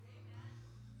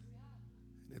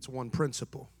It's one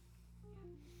principle.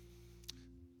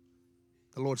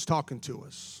 The Lord's talking to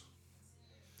us.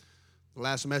 The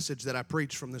last message that I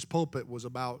preached from this pulpit was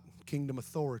about kingdom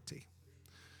authority.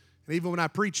 And even when I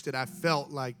preached it, I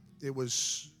felt like it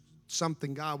was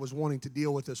something God was wanting to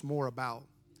deal with us more about.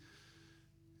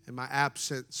 In my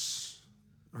absence,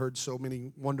 I heard so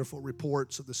many wonderful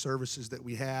reports of the services that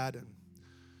we had. And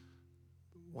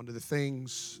one of the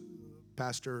things,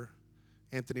 Pastor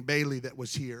Anthony Bailey that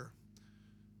was here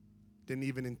didn't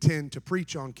even intend to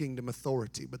preach on kingdom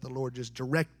authority, but the Lord just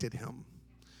directed him,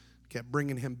 kept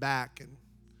bringing him back and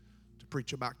to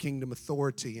preach about kingdom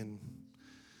authority. And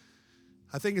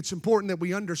I think it's important that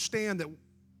we understand that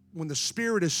when the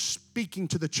Spirit is speaking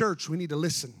to the church, we need to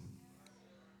listen.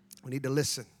 We need to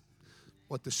listen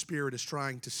what the Spirit is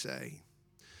trying to say.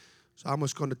 So I'm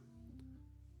just going to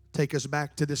take us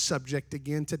back to this subject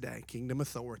again today, kingdom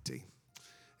authority.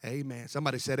 Amen.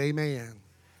 Somebody said amen.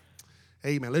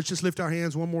 Amen. Let's just lift our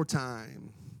hands one more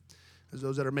time. As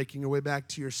those that are making your way back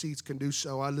to your seats can do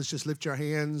so, let's just lift your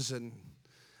hands and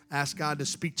ask God to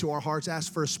speak to our hearts.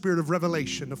 Ask for a spirit of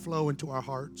revelation to flow into our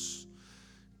hearts,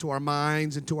 to our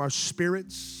minds, and to our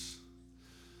spirits.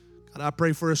 God, I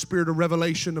pray for a spirit of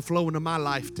revelation to flow into my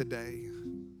life today.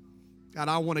 God,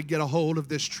 I want to get a hold of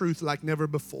this truth like never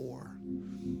before.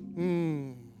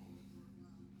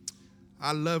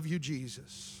 I love you,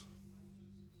 Jesus.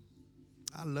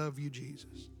 I love you,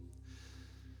 Jesus.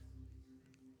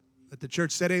 But the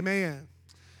church said amen.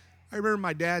 I remember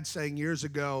my dad saying years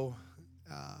ago,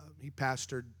 he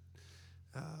pastored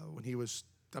when he was,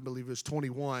 I believe he was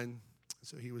 21,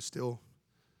 so he was still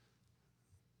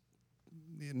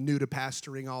new to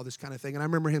pastoring, all this kind of thing. And I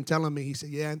remember him telling me, he said,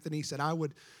 yeah, Anthony, he said,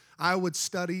 I would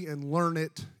study and learn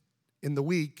it in the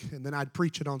week, and then I'd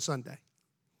preach it on Sunday.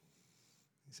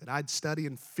 He said, I'd study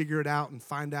and figure it out and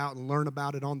find out and learn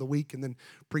about it on the week and then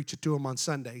preach it to him on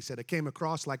Sunday. He said, it came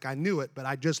across like I knew it, but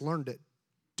I just learned it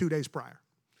 2 days prior.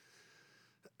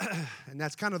 And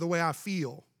that's kind of the way I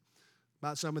feel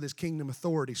about some of this kingdom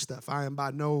authority stuff. I am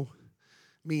by no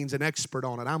means an expert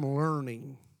on it. I'm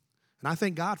learning, and I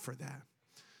thank God for that.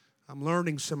 I'm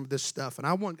learning some of this stuff, and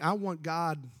I want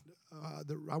God,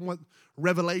 I want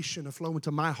revelation to flow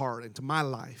into my heart, into my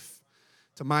life,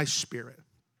 to my spirit.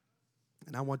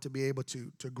 And I want to be able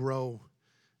to grow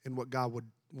in what God would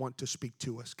want to speak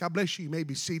to us. God bless you. You may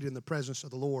be seated in the presence of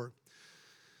the Lord.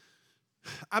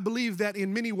 I believe that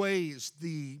in many ways,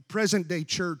 the present-day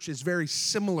church is very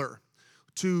similar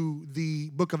to the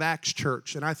book of Acts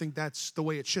church, and I think that's the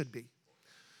way it should be.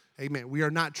 Amen. We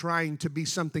are not trying to be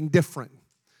something different.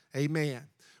 Amen.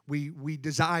 We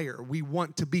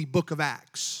want to be book of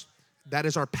Acts. That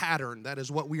is our pattern. That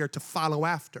is what we are to follow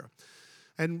after.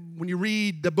 And when you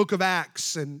read the book of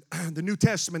Acts and the New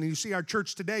Testament and you see our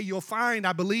church today, you'll find,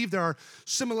 I believe, there are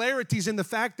similarities in the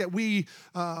fact that we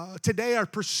today are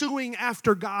pursuing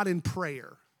after God in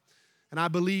prayer. And I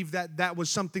believe that that was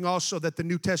something also that the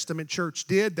New Testament church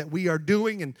did, that we are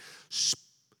doing and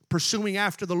pursuing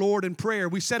after the Lord in prayer.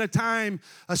 We set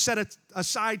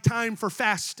aside time for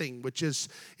fasting, which is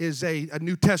a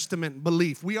New Testament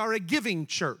belief. We are a giving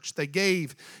church. They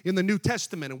gave in the New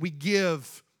Testament, and we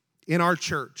give in our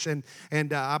church, and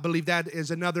I believe that is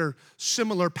another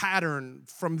similar pattern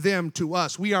from them to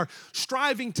us. We are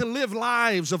striving to live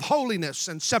lives of holiness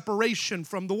and separation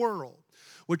from the world,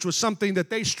 which was something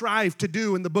that they strived to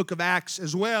do in the book of Acts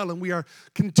as well, and we are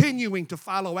continuing to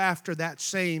follow after that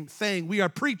same thing. We are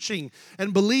preaching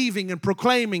and believing and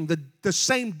proclaiming the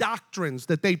same doctrines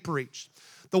that they preached.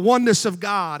 The oneness of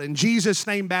God and Jesus'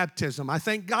 name baptism. I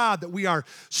thank God that we are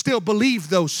still believe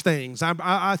those things.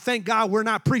 I thank God we're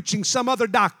not preaching some other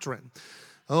doctrine.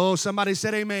 Oh, somebody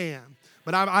said amen.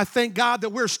 But I thank God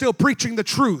that we're still preaching the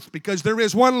truth, because there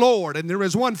is one Lord and there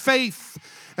is one faith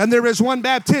and there is one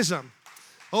baptism.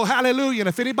 Oh, hallelujah. And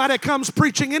if anybody comes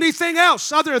preaching anything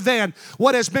else other than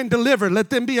what has been delivered, let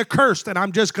them be accursed. And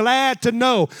I'm just glad to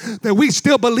know that we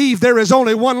still believe there is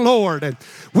only one Lord. And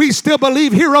we still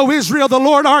believe, hear, O Israel, the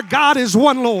Lord our God is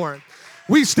one Lord.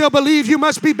 We still believe you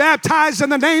must be baptized in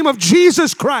the name of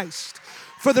Jesus Christ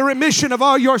for the remission of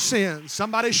all your sins.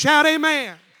 Somebody shout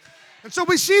amen. And so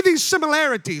we see these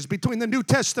similarities between the New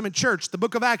Testament church, the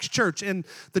book of Acts church, and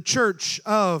the church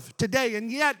of today. And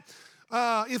yet,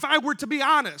 if I were to be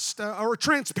honest, or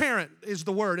transparent is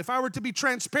the word. If I were to be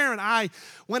transparent,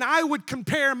 when I would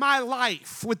compare my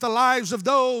life with the lives of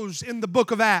those in the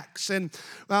book of Acts, and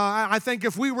I think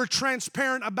if we were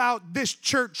transparent about this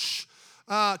church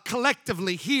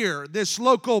collectively here, this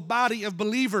local body of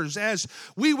believers, as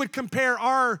we would compare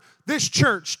this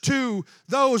church to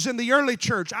those in the early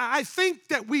church, I think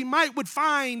that we would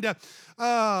find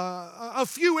a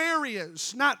few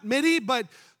areas, not many, but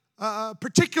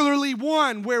particularly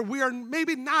one where we are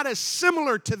maybe not as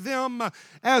similar to them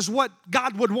as what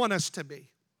God would want us to be.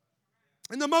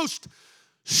 And the most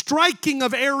striking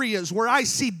of areas where I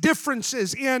see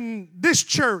differences in this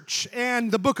church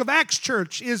and the book of Acts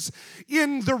church is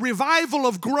in the revival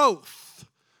of growth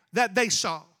that they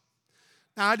saw.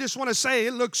 Now, I just want to say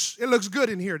it looks good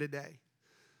in here today.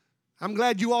 I'm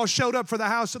glad you all showed up for the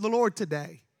house of the Lord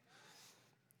today.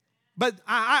 But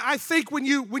I think when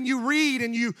you read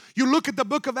and you look at the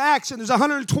book of Acts, and there's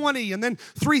 120 and then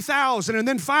 3,000 and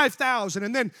then 5,000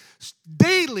 and then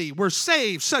daily we're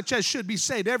saved, such as should be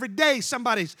saved. Every day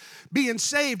somebody's being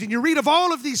saved. And you read of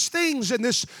all of these things and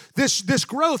this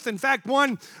growth. In fact,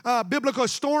 one biblical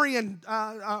historian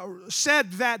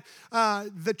said that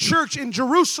the church in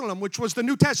Jerusalem, which was the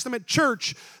New Testament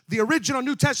church, the original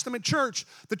New Testament church,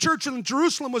 the church in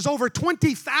Jerusalem was over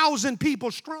 20,000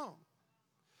 people strong.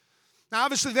 Now,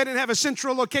 obviously, they didn't have a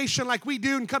central location like we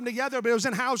do and come together, but it was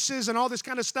in houses and all this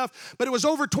kind of stuff. But it was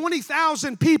over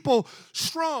 20,000 people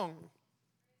strong,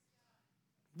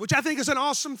 which I think is an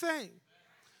awesome thing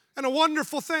and a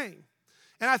wonderful thing.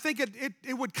 And I think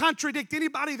it would contradict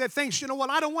anybody that thinks, you know what,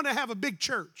 I don't want to have a big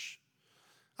church.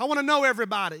 I want to know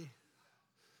everybody.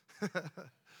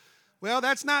 Well,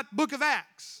 that's not Book of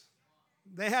Acts.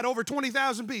 They had over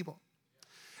 20,000 people.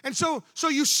 And so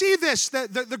you see this,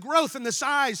 the growth and the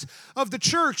size of the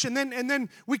church, and then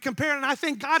we compare, and I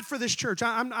thank God for this church.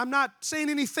 I'm not saying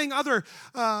anything other,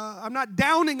 I'm not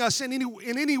downing us in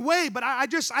any way, but I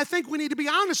think we need to be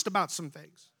honest about some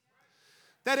things.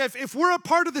 That if we're a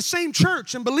part of the same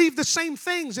church and believe the same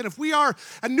things, and if we are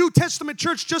a New Testament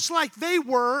church just like they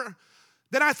were,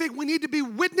 then I think we need to be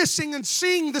witnessing and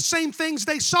seeing the same things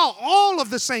they saw, all of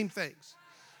the same things.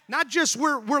 Not just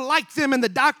we're like them in the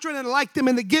doctrine and like them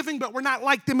in the giving, but we're not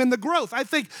like them in the growth. I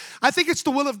think it's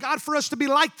the will of God for us to be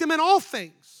like them in all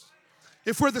things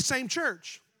if we're the same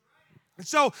church. And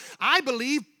so I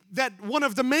believe that one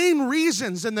of the main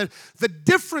reasons and the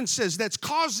differences that's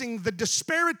causing the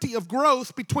disparity of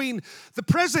growth between the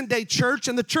present day church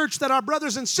and the church that our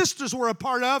brothers and sisters were a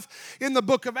part of in the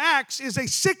book of Acts is a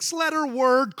 6-letter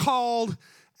word called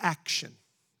action.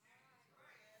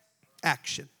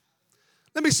 Action.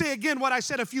 Let me say again what I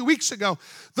said a few weeks ago.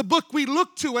 The book we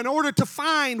look to in order to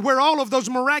find where all of those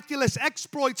miraculous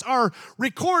exploits are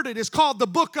recorded is called the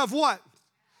book of what?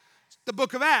 The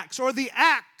book of Acts, or the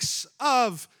Acts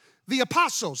of the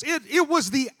Apostles. It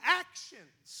was the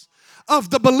actions of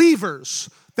the believers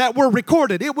that were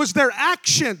recorded. It was their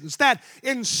actions that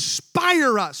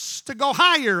inspire us to go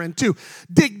higher and to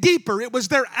dig deeper. It was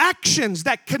their actions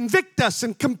that convict us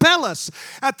and compel us.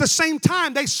 At the same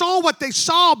time, they saw what they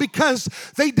saw because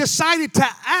they decided to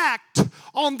act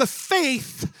on the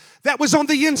faith that was on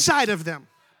the inside of them.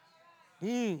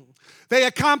 They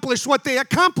accomplished what they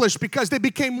accomplished because they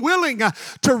became willing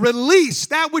to release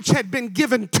that which had been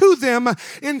given to them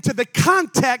into the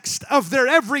context of their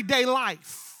everyday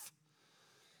life.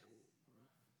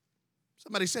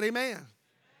 Somebody said amen.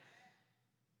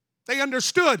 They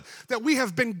understood that we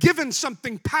have been given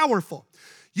something powerful.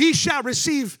 Ye shall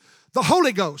receive the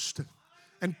Holy Ghost,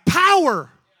 and power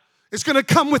is going to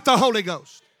come with the Holy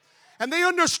Ghost. And they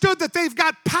understood that they've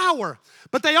got power,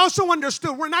 but they also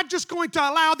understood we're not just going to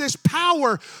allow this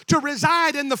power to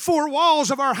reside in the 4 walls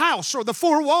of our house or the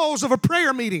 4 walls of a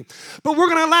prayer meeting, but we're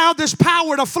going to allow this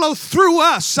power to flow through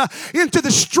us into the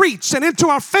streets and into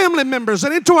our family members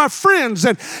and into our friends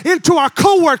and into our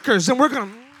coworkers, and we're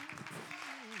going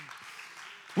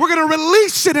to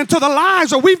release it into the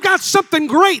lives of, we've got something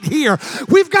great here.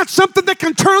 We've got something that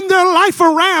can turn their life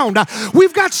around.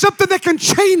 We've got something that can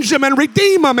change them and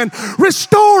redeem them and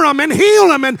restore them and heal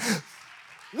them. And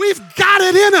we've got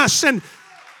it in us, and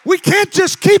we can't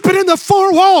just keep it in the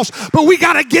 4 walls, but we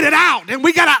got to get it out, and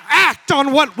we got to act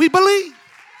on what we believe.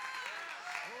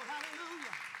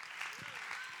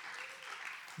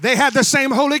 They had the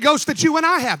same Holy Ghost that you and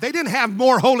I have. They didn't have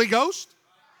more Holy Ghost.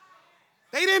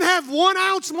 They didn't have 1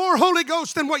 ounce more Holy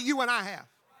Ghost than what you and I have.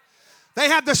 They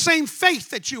had the same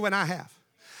faith that you and I have.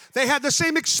 They had the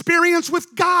same experience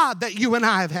with God that you and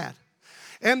I have had.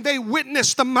 And they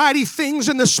witnessed the mighty things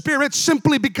in the Spirit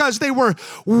simply because they were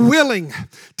willing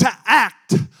to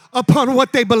act upon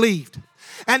what they believed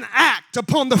and act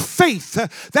upon the faith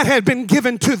that had been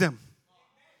given to them.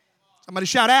 Somebody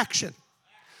shout action.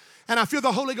 And I feel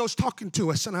the Holy Ghost talking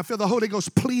to us, and I feel the Holy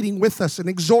Ghost pleading with us and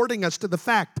exhorting us to the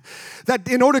fact that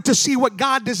in order to see what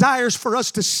God desires for us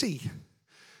to see,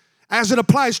 as it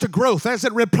applies to growth, as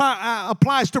it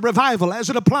applies to revival, as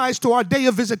it applies to our day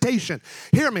of visitation,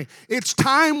 hear me, it's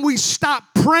time we stop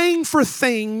praying for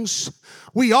things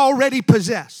we already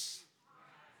possess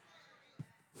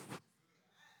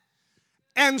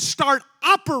and start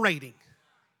operating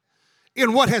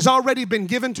in what has already been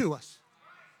given to us.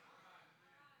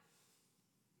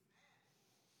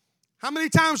 How many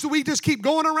times do we just keep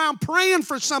going around praying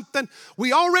for something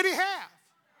we already have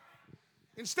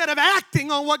instead of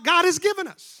acting on what God has given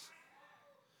us?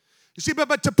 You see,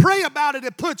 but to pray about it,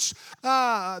 it puts,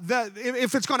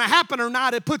 if it's going to happen or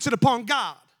not, it puts it upon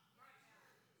God.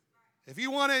 If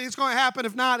you want it, it's going to happen.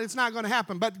 If not, it's not going to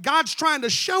happen. But God's trying to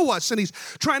show us, and He's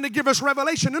trying to give us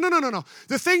revelation. No.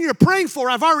 The thing you're praying for,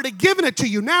 I've already given it to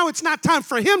you. Now it's not time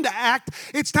for Him to act.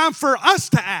 It's time for us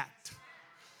to act.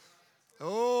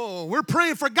 Oh, we're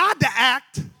praying for God to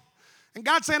act. And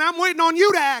God's saying, I'm waiting on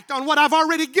you to act on what I've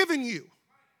already given you.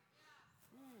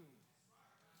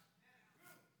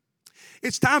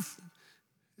 It's time.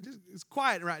 It's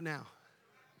quiet right now.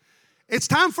 It's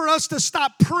time for us to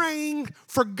stop praying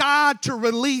for God to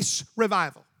release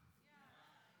revival.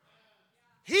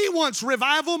 He wants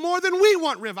revival more than we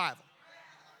want revival.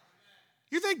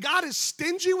 You think God is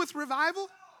stingy with revival?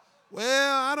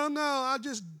 Well, I don't know. I'll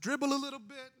just dribble a little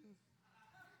bit.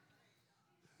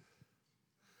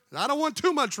 I don't want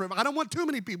too much revival. I don't want too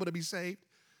many people to be saved.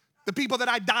 The people that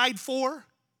I died for.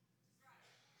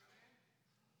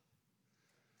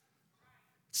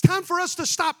 It's time for us to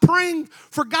stop praying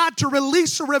for God to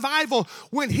release a revival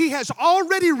when He has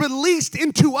already released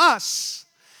into us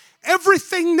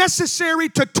everything necessary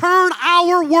to turn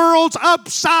our worlds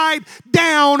upside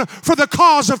down for the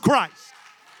cause of Christ.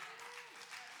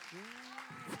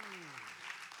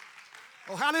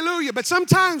 Oh, hallelujah. But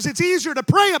sometimes it's easier to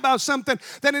pray about something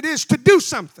than it is to do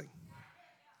something.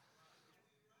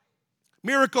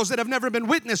 Miracles that have never been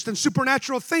witnessed and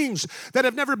supernatural things that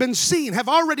have never been seen have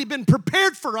already been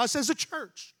prepared for us as a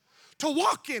church to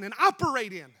walk in and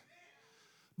operate in.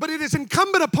 But it is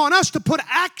incumbent upon us to put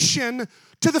action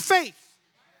to the faith.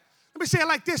 Let me say it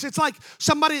like this. It's like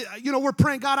somebody, we're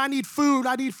praying, God, I need food,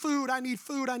 I need food, I need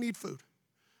food, I need food.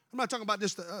 I'm not talking about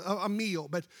just a meal,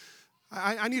 but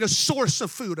I need a source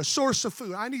of food, a source of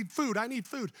food. I need food, I need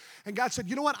food. And God said,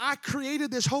 you know what? I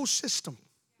created this whole system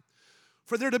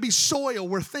for there to be soil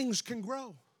where things can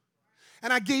grow.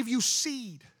 And I gave you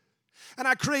seed. And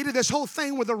I created this whole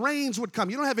thing where the rains would come.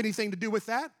 You don't have anything to do with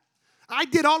that. I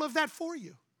did all of that for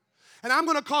you. And I'm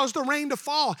going to cause the rain to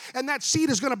fall. And that seed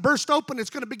is going to burst open. It's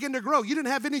going to begin to grow. You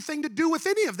didn't have anything to do with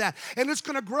any of that. And it's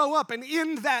going to grow up. And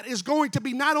in that is going to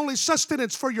be not only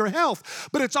sustenance for your health,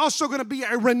 but it's also going to be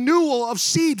a renewal of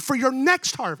seed for your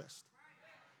next harvest.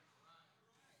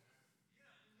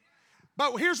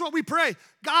 But here's what we pray.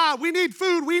 God, we need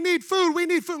food, we need food, we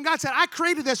need food. And God said, I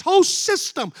created this whole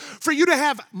system for you to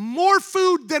have more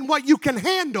food than what you can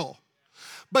handle.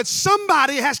 But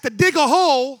somebody has to dig a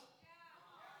hole.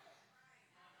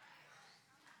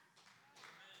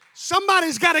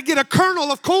 Somebody's got to get a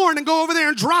kernel of corn and go over there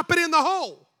and drop it in the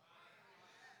hole.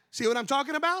 See what I'm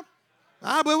talking about?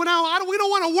 But we don't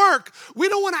want to work. We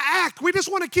don't want to act. We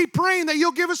just want to keep praying that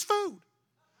you'll give us food.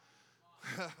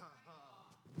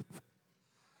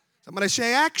 Somebody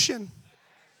say action.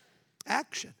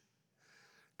 Action.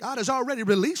 God has already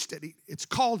released it. It's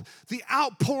called the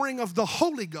outpouring of the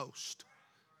Holy Ghost.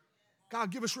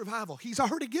 God, give us revival. He's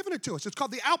already given it to us. It's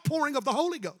called the outpouring of the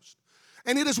Holy Ghost.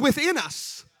 And it is within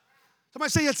us.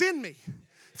 Somebody say it's in me.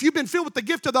 If you've been filled with the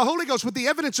gift of the Holy Ghost with the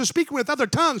evidence of speaking with other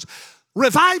tongues,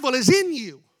 revival is in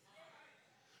you.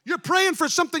 You're praying for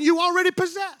something you already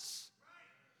possess.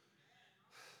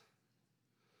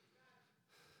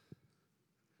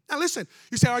 Now listen,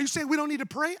 you say, are you saying we don't need to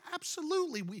pray?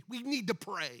 Absolutely, we need to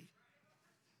pray.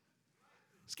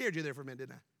 Scared you there for a minute,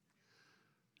 didn't I?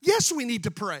 Yes, we need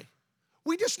to pray.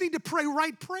 We just need to pray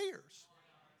right prayers.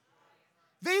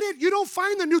 You don't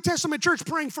find the New Testament church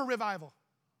praying for revival.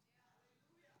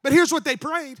 But here's what they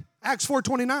prayed, Acts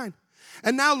 4:29.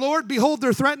 And now, Lord, behold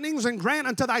their threatenings, and grant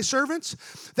unto thy servants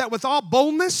that with all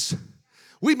boldness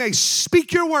we may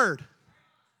speak your word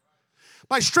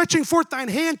by stretching forth thine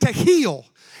hand to heal,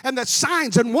 and that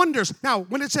signs and wonders. Now,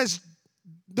 when it says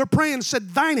they're praying, said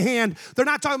thine hand, they're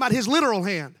not talking about his literal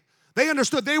hand. They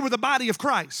understood they were the body of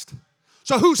Christ.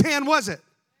 So whose hand was it?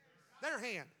 Their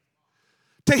hand.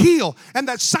 To heal, and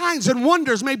that signs and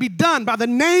wonders may be done by the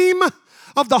name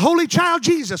of the Holy Child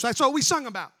Jesus. That's what we sung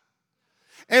about.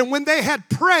 And when they had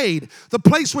prayed, the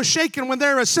place was shaken when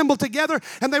they were assembled together,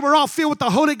 and they were all filled with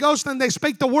the Holy Ghost, and they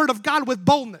spake the word of God with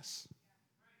boldness.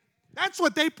 That's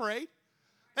what they prayed.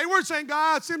 They weren't saying,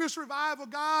 God, send us revival.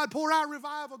 God, pour out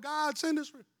revival. God, send us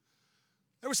revival.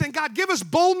 They were saying, God, give us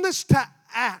boldness to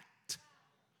act,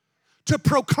 to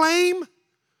proclaim,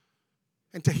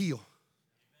 and to heal.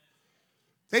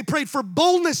 They prayed for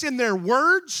boldness in their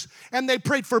words, and they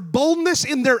prayed for boldness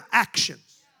in their actions.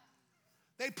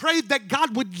 They prayed that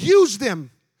God would use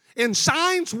them in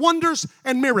signs, wonders,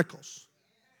 and miracles.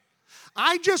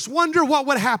 I just wonder what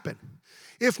would happen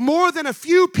if more than a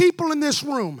few people in this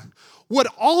room would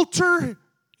alter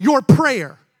your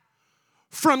prayer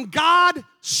from God,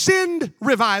 send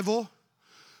revival,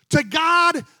 to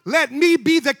God, let me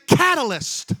be the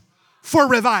catalyst for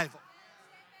revival.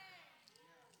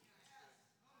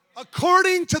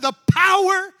 According to the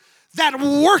power that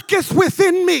worketh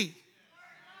within me.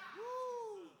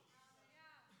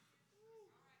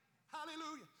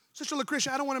 Hallelujah. Sister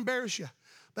Lucretia, I don't want to embarrass you,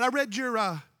 but I read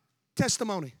your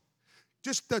testimony.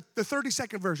 Just the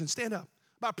 30-second version. Stand up.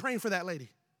 About praying for that lady.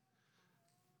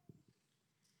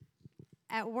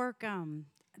 At work,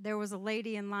 there was a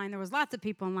lady in line. There was lots of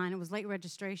people in line. It was late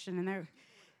registration, and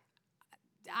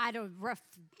rough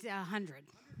 100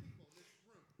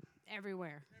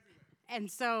 everywhere. And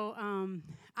so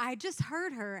I just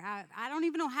heard her. I don't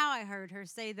even know how I heard her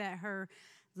say that her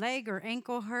leg or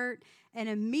ankle hurt. And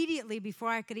immediately before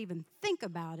I could even think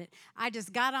about it, I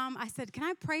just got on. I said, can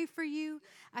I pray for you?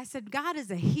 I said, God is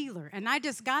a healer. And I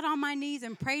just got on my knees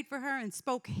and prayed for her and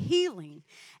spoke healing.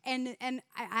 And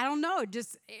I don't know,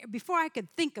 just before I could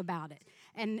think about it.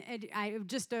 And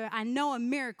I know a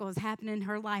miracle is happening in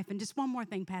her life. And just one more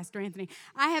thing, Pastor Anthony.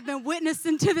 I have been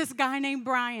witnessing to this guy named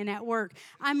Brian at work.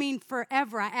 I mean,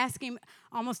 forever. I ask him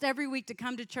almost every week to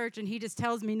come to church, and he just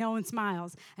tells me no and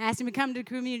smiles. I asked him to come to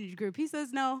community group. He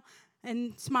says no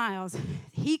and smiles.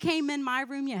 He came in my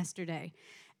room yesterday,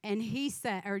 and he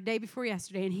said, or day before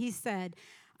yesterday, and he said,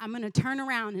 I'm going to turn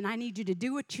around, and I need you to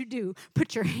do what you do.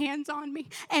 Put your hands on me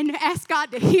and ask God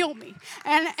to heal me.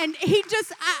 And he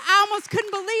just, I almost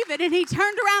couldn't believe it. And he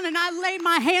turned around, and I laid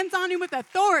my hands on him with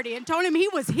authority and told him he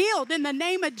was healed in the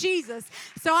name of Jesus.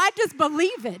 So I just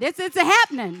believe it. It's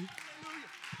happening.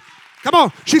 Come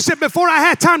on. She said, before I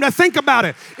had time to think about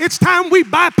it, it's time we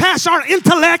bypass our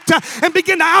intellect and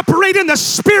begin to operate in the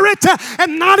spirit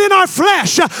and not in our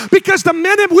flesh. Because the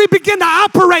minute we begin to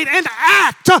operate and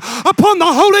act upon the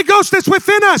Holy Ghost that's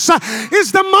within us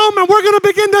is the moment we're going to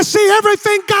begin to see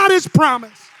everything God has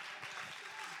promised.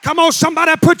 Come on,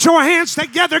 somebody put your hands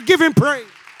together. Give him praise.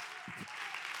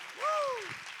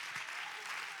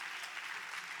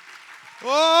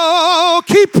 Oh,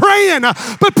 keep praying,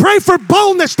 but pray for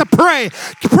boldness to pray.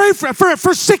 Pray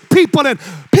for sick people and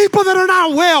people that are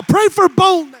not well. Pray for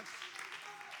boldness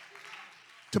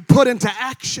to put into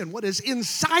action what is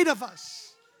inside of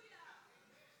us.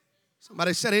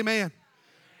 Somebody said amen.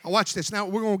 Now watch this. Now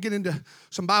we're going to get into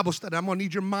some Bible study. I'm going to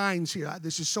need your minds here.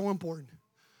 This is so important.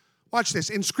 Watch this.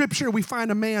 In Scripture, we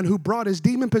find a man who brought his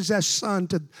demon-possessed son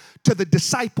to the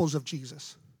disciples of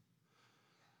Jesus,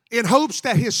 in hopes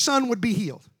that his son would be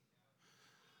healed.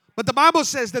 But the Bible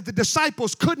says that the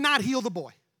disciples could not heal the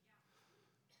boy,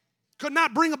 could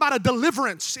not bring about a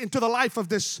deliverance into the life of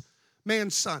this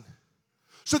man's son.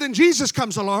 So then Jesus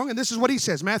comes along, and this is what he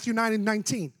says, Matthew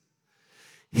 9:19.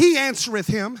 He answereth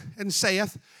him and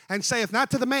saith not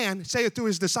to the man, saith to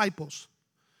his disciples.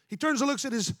 He turns and looks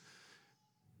at his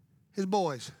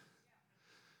boys.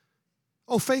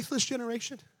 Oh, faithless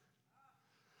generation.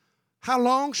 How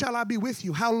long shall I be with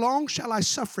you? How long shall I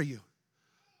suffer you?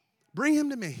 Bring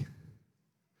him to me.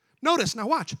 Notice, now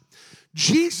watch.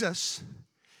 Jesus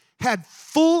had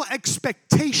full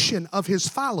expectation of his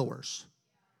followers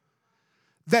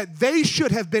that they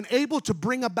should have been able to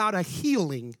bring about a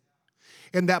healing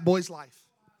in that boy's life.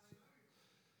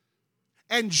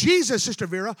 And Jesus, Sister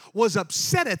Vera, was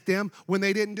upset at them when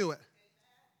they didn't do it.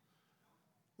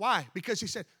 Why? Because he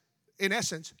said, in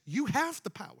essence, you have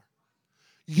the power.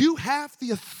 You have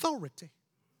the authority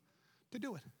to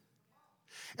do it.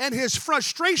 And his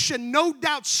frustration no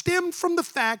doubt stemmed from the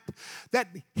fact that,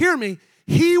 hear me,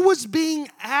 he was being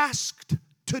asked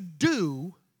to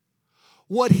do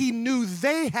what he knew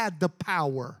they had the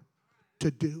power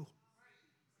to do.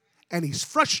 And he's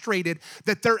frustrated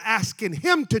that they're asking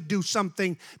him to do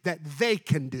something that they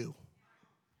can do.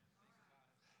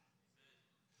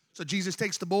 So Jesus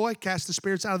takes the boy, casts the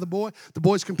spirits out of the boy. The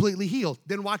boy's completely healed.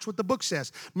 Then watch what the book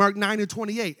says. Mark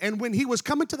 9:28. And when he was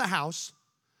coming to the house,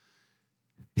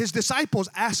 his disciples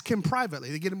asked him privately.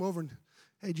 They get him over and,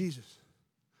 hey, Jesus,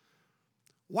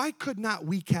 why could not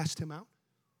we cast him out?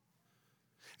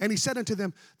 And he said unto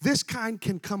them, this kind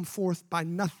can come forth by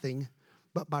nothing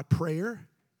but by prayer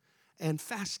and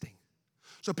fasting.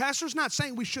 So pastor's not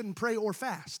saying we shouldn't pray or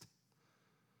fast.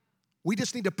 We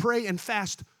just need to pray and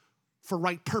fast for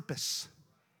right purpose.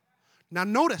 Now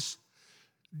notice,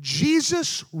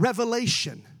 Jesus'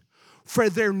 revelation for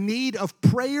their need of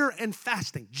prayer and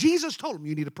fasting. Jesus told them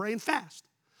you need to pray and fast.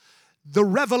 the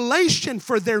revelation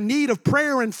for their need of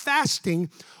prayer and fasting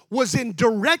was in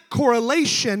direct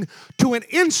correlation to an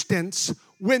instance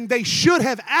when they should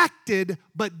have acted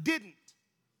but didn't.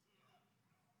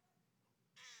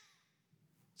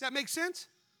 Does that make sense?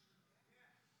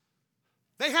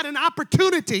 They had an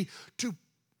opportunity to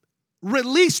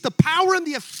release the power and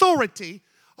the authority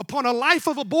upon a life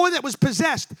of a boy that was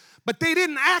possessed, but they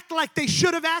didn't act like they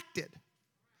should have acted.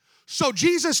 So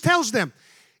Jesus tells them,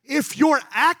 if your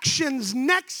actions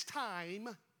next time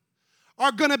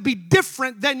are going to be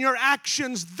different than your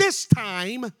actions this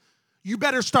time, you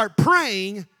better start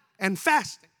praying and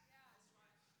fasting.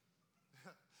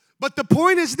 But the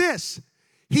point is this: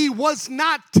 he was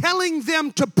not telling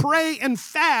them to pray and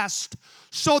fast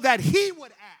so that he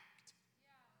would act.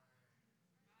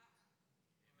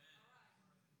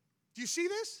 Do you see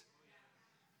this?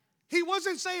 He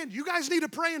wasn't saying, you guys need to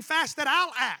pray and fast that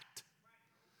I'll act.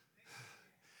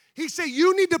 He said,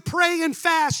 you need to pray and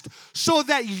fast so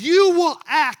that you will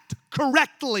act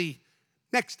correctly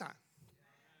next time.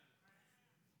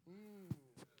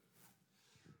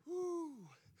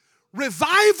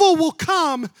 Revival will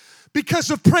come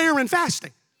because of prayer and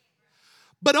fasting.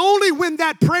 But only when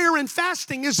that prayer and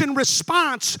fasting is in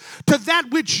response to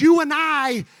that which you and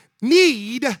I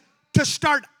need to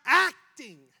start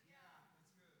acting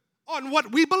on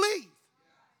what we believe.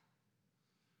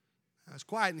 It's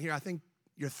quiet in here. I think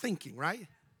you're thinking, right?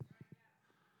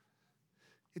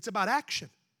 It's about action.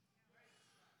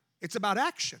 It's about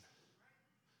action.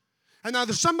 And now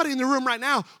there's somebody in the room right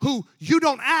now who you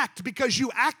don't act because you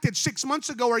acted 6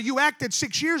 months ago or you acted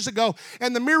 6 years ago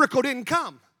and the miracle didn't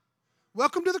come.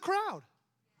 Welcome to the crowd.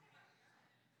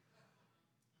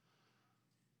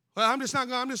 Well, I'm just not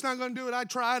going to do it. I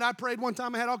tried. I prayed one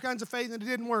time. I had all kinds of faith and it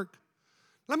didn't work.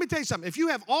 Let me tell you something. If you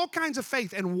have all kinds of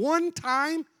faith and one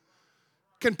time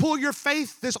can pull your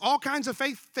faith, this all kinds of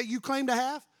faith that you claim to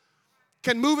have,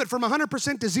 can move it from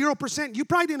 100% to 0%, you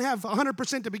probably didn't have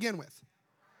 100% to begin with.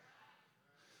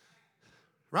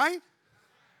 Right?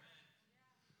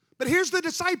 But here's the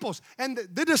disciples, and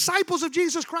the disciples of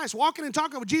Jesus Christ walking and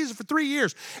talking with Jesus for 3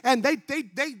 years, and they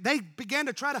began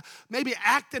to try to maybe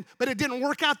act, but it didn't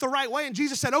work out the right way, and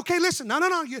Jesus said, okay, listen, no,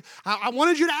 I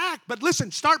wanted you to act, but listen,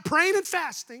 start praying and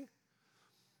fasting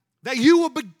that you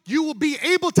will be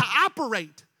able to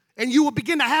operate, and you will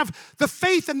begin to have the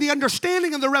faith and the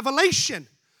understanding and the revelation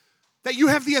that you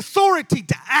have the authority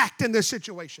to act in this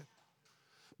situation.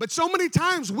 But so many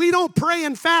times we don't pray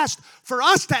and fast for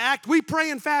us to act. We pray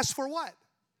and fast for what?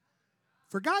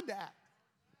 For God to act.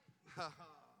 And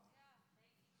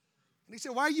he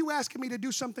said, why are you asking me to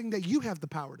do something that you have the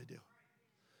power to do?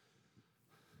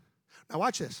 Now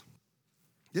watch this.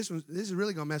 This is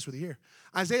really going to mess with you here.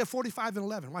 Isaiah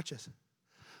 45:11. Watch this.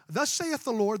 Thus saith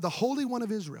the Lord, the Holy One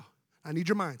of Israel. I need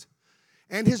your minds.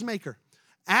 And his maker.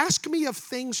 Ask me of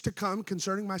things to come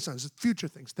concerning my sons. Future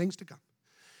things to come.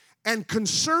 And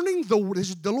concerning this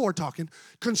is the Lord talking,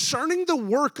 concerning the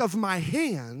work of my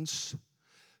hands,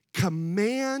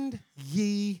 command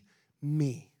ye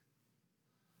me.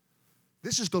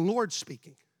 This is the Lord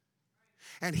speaking.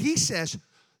 And he says,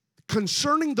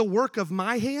 concerning the work of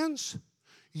my hands,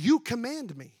 you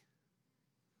command me.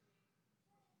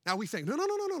 Now we think, no.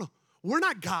 We're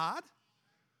not God.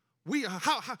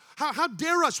 How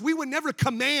dare us? We would never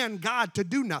command God to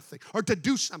do nothing or to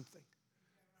do something.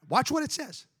 Watch what it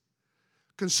says.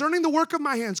 Concerning the work of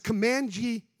my hands, command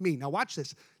ye me. Now watch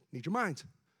this. Need your minds.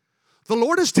 The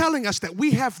Lord is telling us that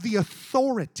we have the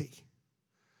authority.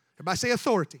 Everybody say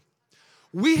authority.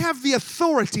 We have the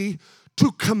authority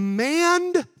to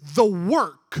command the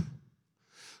work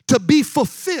to be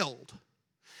fulfilled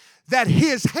that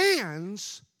his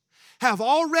hands have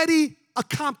already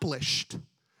accomplished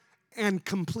and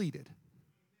completed.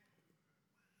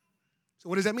 So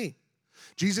what does that mean?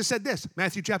 Jesus said this,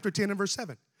 Matthew chapter 10 and verse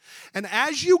 7. And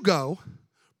as you go,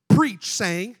 preach,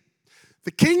 saying,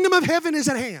 the kingdom of heaven is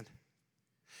at hand.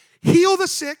 Heal the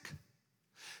sick,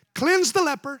 cleanse the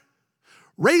leper,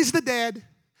 raise the dead,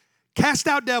 cast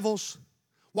out devils.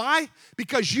 Why?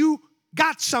 Because you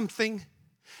got something,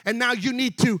 and now you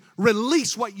need to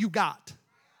release what you got.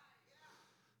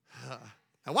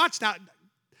 Now watch now.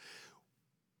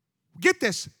 Get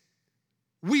this.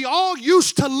 We all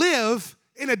used to live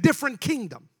in a different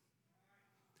kingdom.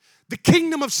 The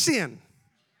kingdom of sin,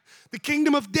 the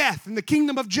kingdom of death, and the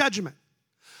kingdom of judgment.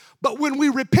 But when we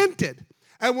repented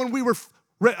and when we were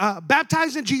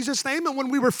baptized in Jesus' name and when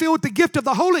we were filled with the gift of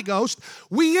the Holy Ghost,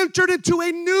 we entered into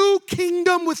a new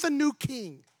kingdom with a new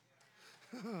king.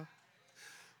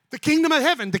 The kingdom of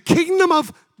heaven, the kingdom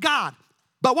of God.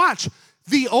 But watch,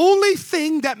 the only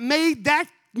thing that made that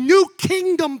new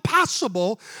kingdom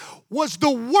possible was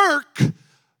the work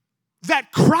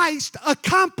that Christ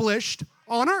accomplished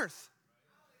on earth.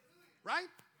 Right?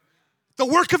 The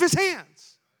work of his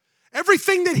hands.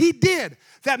 Everything that he did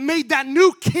that made that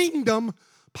new kingdom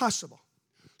possible.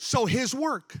 So his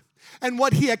work and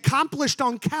what he accomplished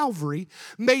on Calvary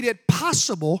made it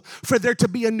possible for there to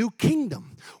be a new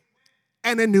kingdom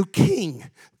and a new king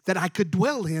that I could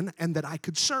dwell in and that I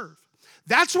could serve.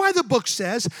 That's why the book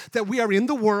says that we are in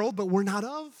the world, but we're not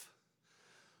of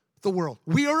the world.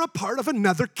 We are a part of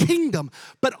another kingdom,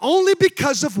 but only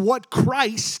because of what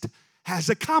Christ has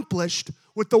accomplished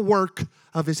with the work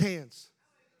of his hands.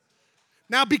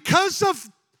 Now, because of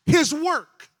his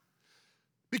work,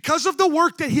 because of the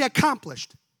work that he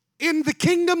accomplished in the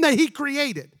kingdom that he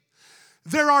created,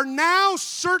 there are now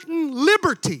certain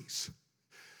liberties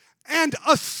and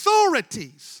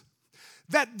authorities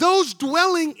that those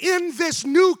dwelling in this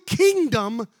new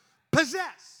kingdom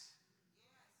possess.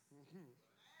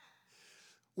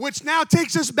 Which now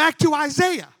takes us back to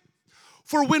Isaiah.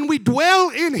 For when we dwell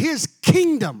in his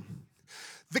kingdom,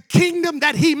 the kingdom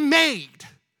that he made,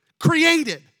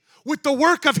 created with the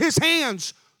work of his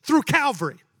hands through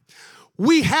Calvary,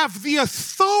 we have the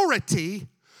authority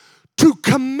to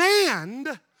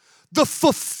command the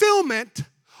fulfillment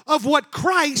of what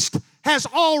Christ has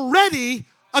already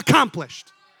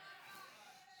accomplished.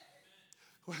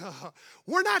 Well,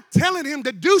 we're not telling him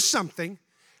to do something.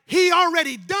 He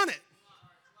already done it.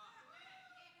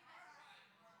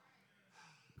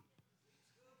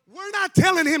 We're not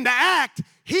telling him to act.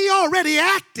 He already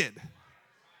acted.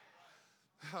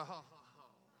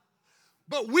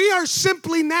 But we are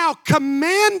simply now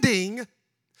commanding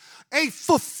a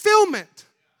fulfillment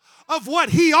of what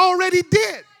he already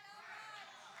did.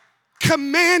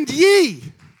 Command ye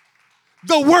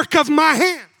the work of my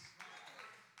hands.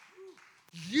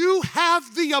 You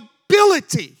have the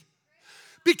ability,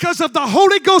 because of the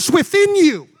Holy Ghost within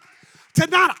you, to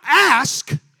not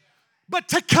ask, but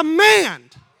to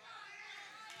command.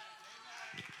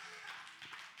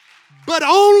 But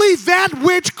only that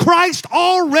which Christ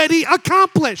already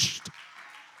accomplished.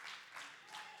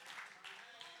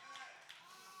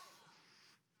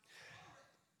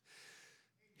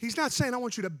 He's not saying, I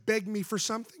want you to beg me for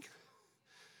something.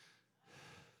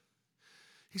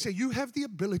 He said, you have the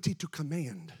ability to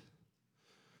command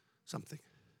something.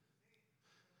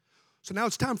 So now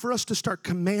it's time for us to start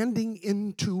commanding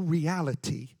into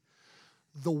reality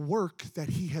the work that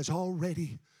he has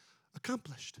already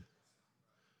accomplished.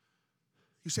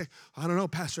 You say, I don't know,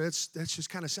 Pastor, that just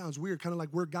kind of sounds weird, kind of like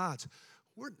we're gods.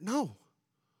 No,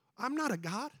 I'm not a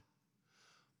God,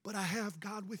 but I have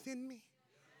God within me.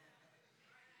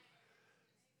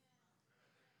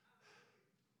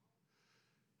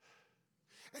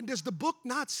 And does the book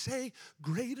not say,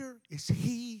 greater is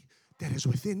he that is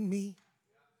within me?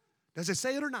 Does it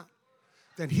say it or not?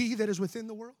 Than he that is within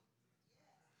the world?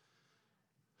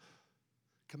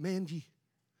 Command ye.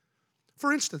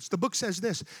 For instance, the book says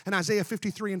this in Isaiah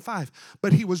 53:5,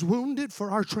 but he was wounded for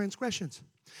our transgressions.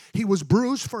 He was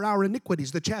bruised for our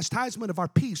iniquities. The chastisement of our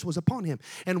peace was upon him.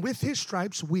 And with his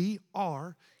stripes we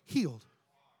are healed.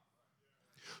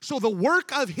 So the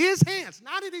work of his hands,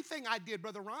 not anything I did,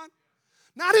 Brother Ron,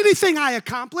 not anything I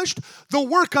accomplished, the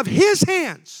work of his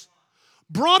hands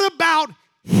brought about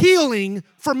healing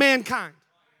for mankind.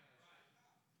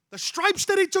 The stripes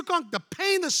that he took on, the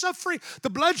pain, the suffering, the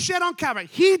bloodshed on Calvary,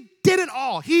 he did it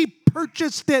all. He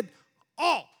purchased it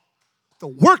all. The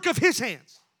work of his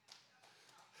hands.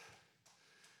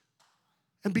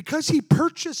 And because he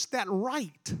purchased that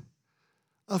right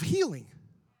of healing,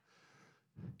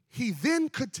 he then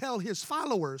could tell his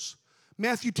followers,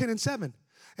 Matthew 10:7,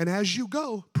 and as you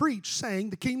go, preach, saying,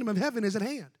 the kingdom of heaven is at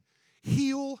hand.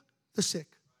 Heal the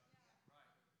sick.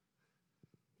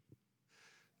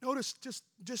 Notice,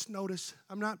 just notice,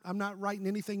 I'm not writing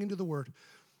anything into the word.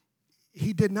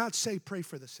 He did not say pray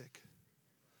for the sick.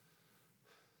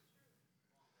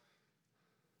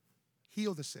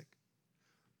 Heal the sick.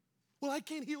 Well, I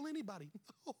can't heal anybody.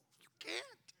 No, you can't.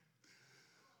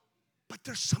 But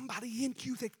there's somebody in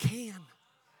you that can.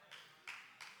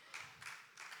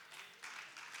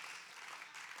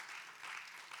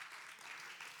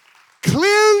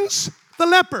 Cleanse the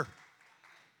leper.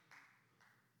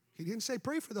 He didn't say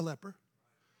pray for the leper.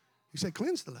 He said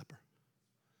cleanse the leper.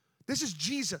 This is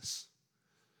Jesus.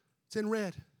 It's in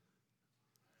red.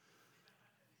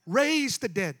 Raise the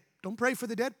dead. Don't pray for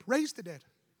the dead. Raise the dead.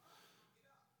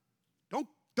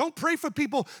 Don't pray for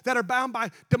people that are bound by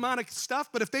demonic stuff,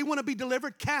 but if they want to be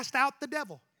delivered, cast out the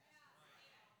devil.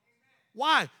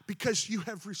 Why? Because you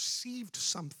have received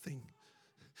something.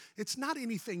 It's not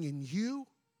anything in you.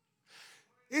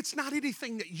 It's not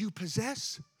anything that you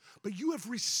possess, but you have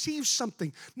received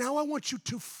something. Now I want you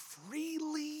to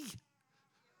freely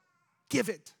give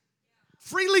it.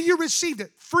 Freely you received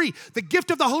it. Free. The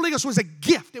gift of the Holy Ghost was a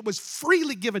gift. It was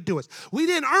freely given to us. We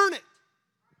didn't earn it.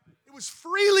 It was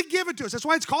freely given to us. That's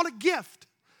why it's called a gift.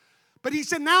 But he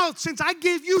said, now since I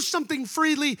gave you something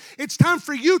freely, it's time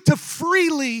for you to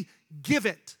freely give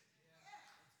it.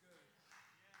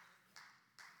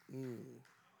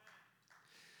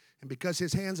 And because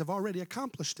his hands have already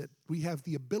accomplished it, we have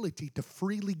the ability to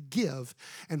freely give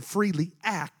and freely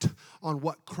act on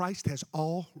what Christ has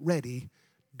already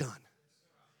done.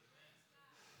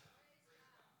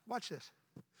 Watch this.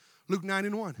 Luke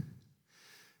 9:1.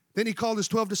 Then he called his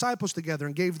 12 disciples together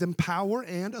and gave them power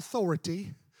and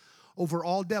authority over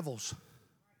all devils,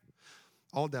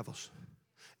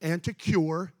 and to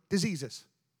cure diseases.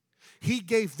 He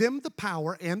gave them the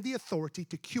power and the authority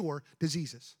to cure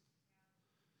diseases.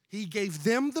 He gave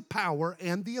them the power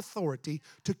and the authority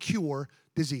to cure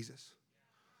diseases.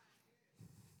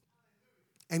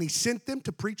 And he sent them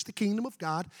to preach the kingdom of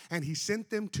God, and he sent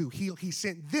them to heal. He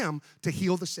sent them to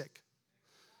heal the sick.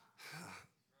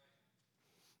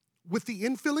 With the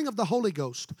infilling of the Holy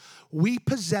Ghost, we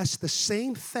possess the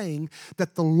same thing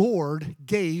that the Lord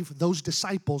gave those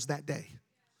disciples that day.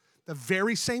 The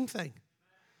very same thing.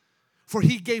 For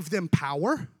he gave them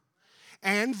power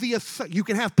and you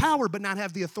can have power but not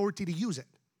have the authority to use it.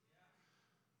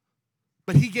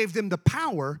 But he gave them the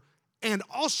power and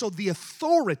also the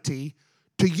authority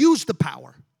to use the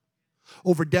power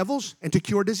over devils and to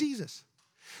cure diseases.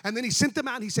 And then he sent them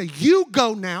out and he said, you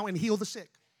go now and heal the sick.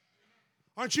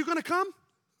 Aren't you going to come?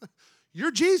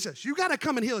 You're Jesus. You got to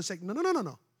come and heal the sick.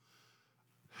 No.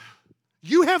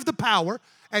 You have the power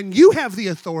and you have the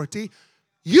authority.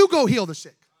 You go heal the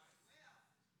sick.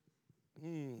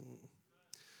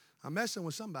 I'm messing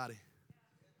with somebody.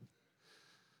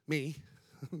 Me.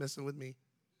 Messing with me.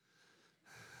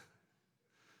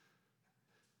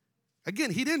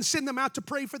 Again, he didn't send them out to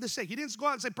pray for the sick. He didn't go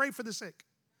out and say, pray for the sick.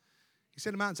 He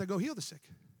sent them out and said, go heal the sick.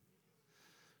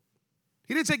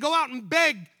 He didn't say, go out and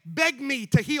beg me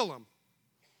to heal them.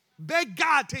 Beg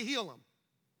God to heal them.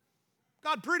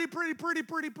 God, pretty,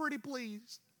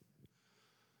 please.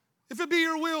 If it be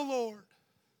your will, Lord.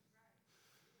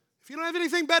 If you don't have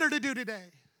anything better to do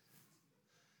today,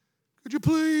 could you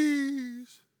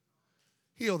please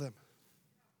heal them?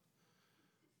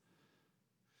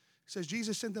 He says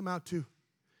Jesus sent them out to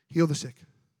heal the sick.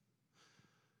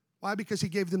 Why? Because he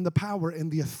gave them the power and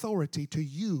the authority to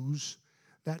use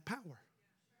that power.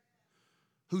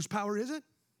 Whose power is it?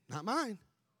 Not mine.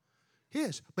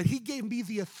 His. But he gave me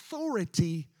the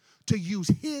authority to use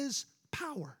his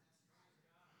power.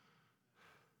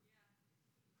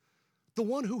 The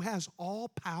one who has all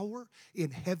power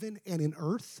in heaven and in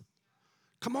earth.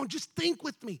 Come on, just think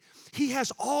with me. He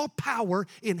has all power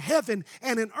in heaven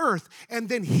and in earth. And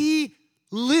then he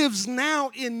lives now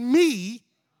in me.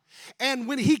 And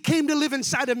when he came to live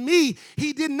inside of me,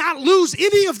 he did not lose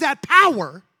any of that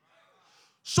power.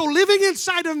 So living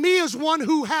inside of me is one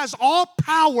who has all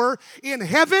power in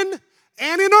heaven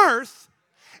and in earth.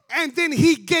 And then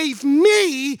he gave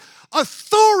me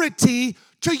authority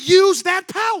to use that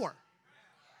power.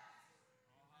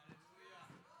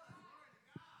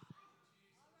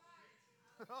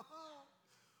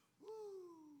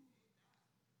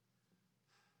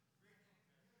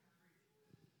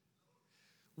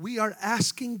 We are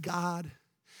asking God,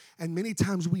 and many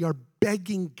times we are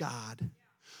begging God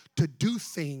to do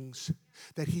things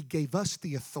that he gave us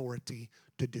the authority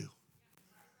to do.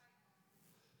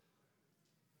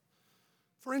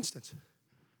 For instance,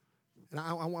 and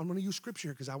I'm going to use scripture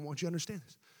here because I want you to understand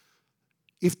this.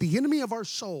 If the enemy of our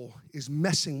soul is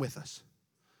messing with us,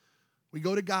 we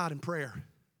go to God in prayer.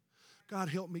 God,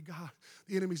 help me, God.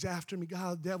 The enemy's after me.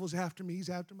 God, the devil's after me. He's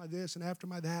after my this and after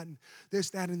my that and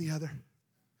this, that, and the other.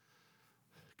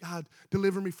 God,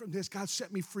 deliver me from this. God,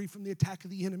 set me free from the attack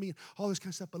of the enemy and all this kind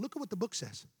of stuff. But look at what the book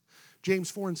says.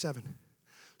 James 4:7.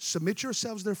 Submit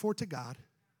yourselves, therefore, to God.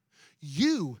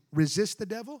 You resist the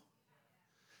devil,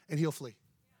 and he'll flee.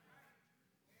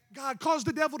 God caused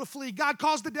the devil to flee. God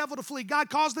caused the devil to flee.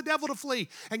 God caused the devil to flee.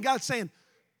 And God's saying,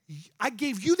 I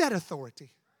gave you that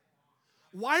authority.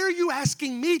 Why are you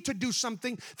asking me to do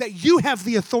something that you have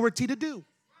the authority to do?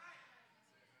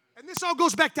 And this all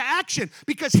goes back to action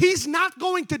because he's not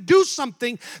going to do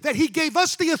something that he gave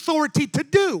us the authority to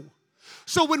do.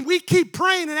 So when we keep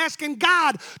praying and asking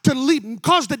God to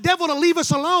cause the devil to leave us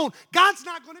alone, God's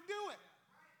not going to do it.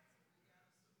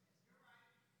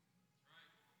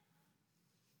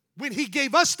 When he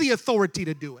gave us the authority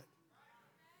to do it.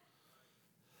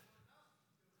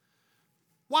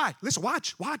 Why? Listen,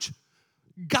 watch.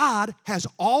 God has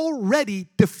already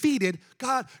defeated.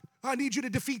 God, I need you to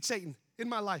defeat Satan in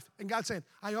my life. And God's saying,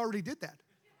 I already did that.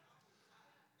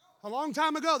 A long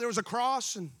time ago, there was a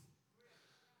cross and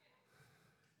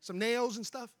some nails and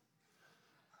stuff.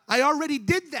 I already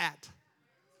did that.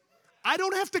 I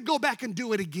don't have to go back and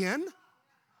do it again.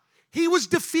 He was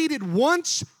defeated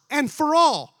once and for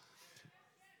all.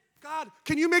 God,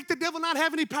 can you make the devil not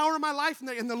have any power in my life?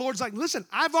 And the Lord's like, listen,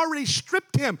 I've already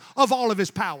stripped him of all of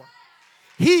his power.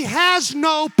 He has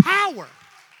no power.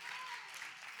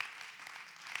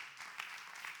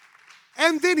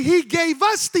 And then he gave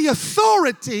us the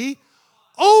authority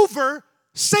over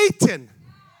Satan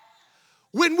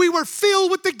when we were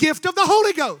filled with the gift of the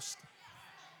Holy Ghost.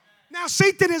 Now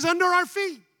Satan is under our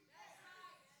feet.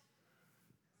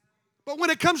 But when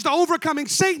it comes to overcoming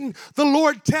Satan, the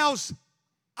Lord tells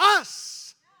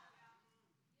us,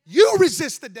 you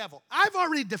resist the devil. I've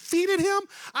already defeated him.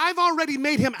 I've already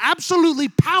made him absolutely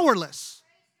powerless.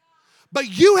 But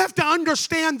you have to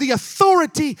understand the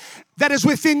authority that is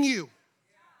within you.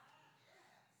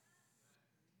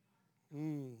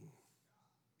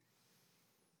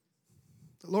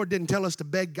 The Lord didn't tell us to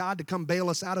beg God to come bail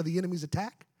us out of the enemy's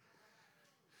attack.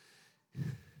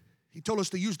 He told us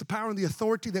to use the power and the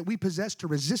authority that we possess to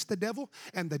resist the devil,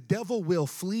 and the devil will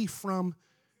flee from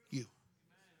you.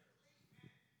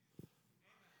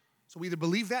 So we either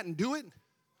believe that and do it,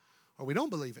 or we don't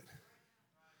believe it.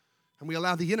 And we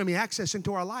allow the enemy access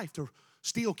into our life to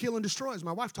steal, kill, and destroy, as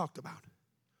my wife talked about.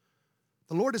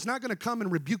 The Lord is not going to come and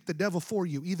rebuke the devil for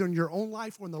you, either in your own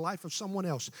life or in the life of someone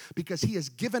else, because he has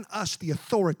given us the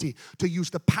authority to use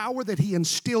the power that he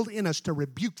instilled in us to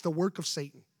rebuke the work of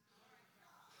Satan.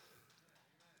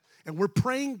 And we're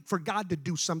praying for God to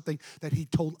do something that he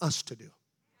told us to do.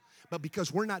 But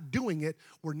because we're not doing it,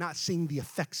 we're not seeing the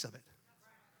effects of it.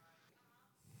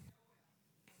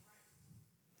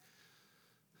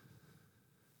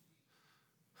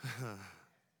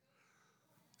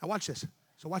 Now watch this.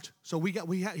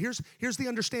 Here's the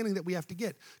understanding that we have to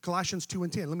get. Colossians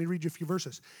 2:10. Let me read you a few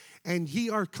verses. And ye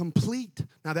are complete.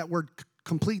 Now that word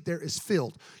complete there is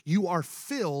filled. You are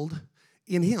filled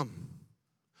in him,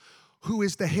 who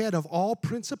is the head of all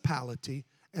principality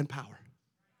and power.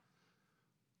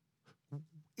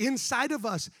 Inside of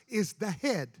us is the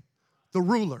head, the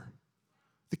ruler,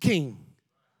 the king,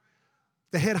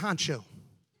 the head honcho,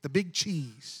 the big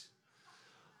cheese,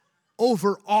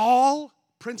 over all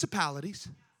principalities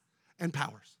and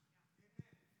powers.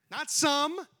 Not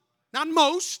some, not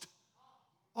most,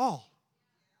 all.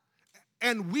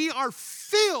 And we are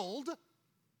filled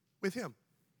with him.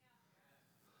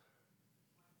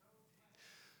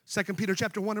 2 Peter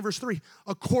chapter 1 and verse 3.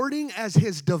 According as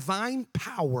his divine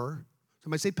power,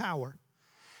 somebody say power,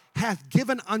 hath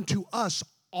given unto us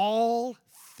all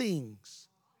things.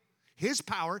 His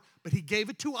power, but he gave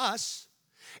it to us.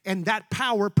 And that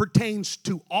power pertains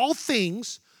to all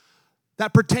things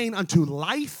that pertain unto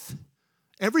life.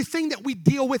 Everything that we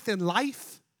deal with in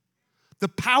life, the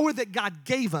power that God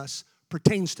gave us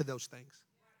pertains to those things.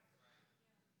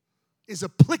 Is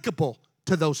applicable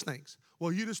to those things.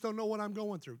 Well, you just don't know what I'm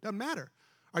going through. Doesn't matter.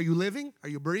 Are you living? Are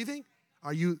you breathing?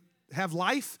 Are you have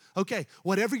life? Okay,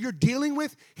 whatever you're dealing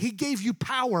with, he gave you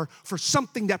power for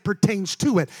something that pertains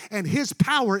to it. And his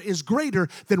power is greater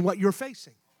than what you're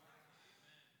facing.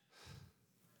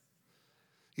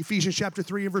 Ephesians chapter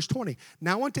 3 and verse 20.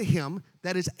 Now unto him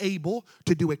that is able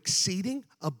to do exceeding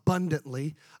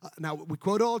abundantly. Now we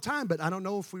quote it all the time, but I don't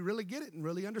know if we really get it and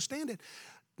really understand it.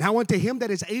 Now unto him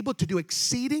that is able to do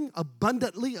exceeding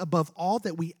abundantly above all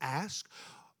that we ask,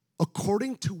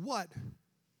 according to what?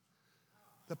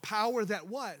 The power that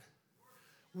what?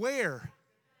 Where?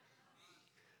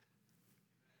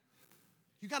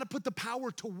 You got to put the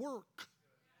power to work.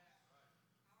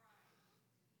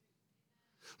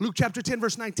 Luke chapter 10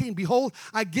 verse 19. Behold,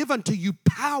 I give unto you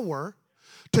power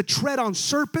to tread on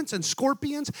serpents and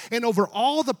scorpions and over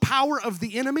all the power of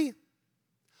the enemy.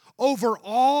 Over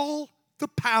all the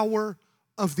power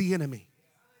of the enemy.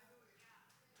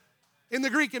 In the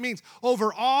Greek, it means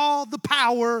over all the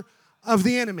power of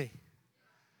the enemy.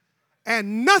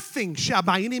 And nothing shall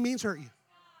by any means hurt you.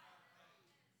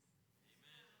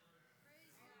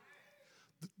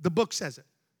 The book says it.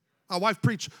 My wife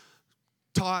preached,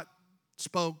 taught,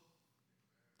 spoke.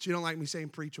 She don't like me saying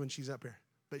preach when she's up here.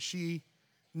 But she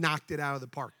knocked it out of the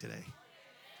park today.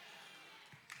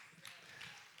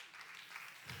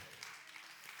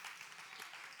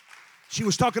 She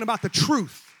was talking about the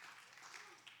truth.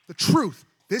 The truth.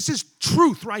 This is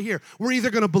truth right here. We're either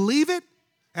going to believe it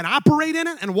and operate in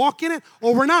it and walk in it,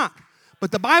 or we're not.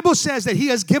 But the Bible says that he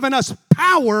has given us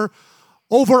power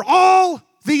over all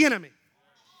the enemy.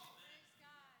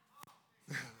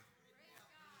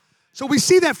 So we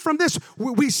see that from this,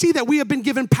 we see that we have been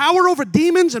given power over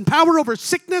demons and power over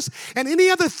sickness and any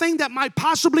other thing that might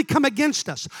possibly come against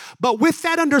us. But with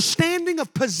that understanding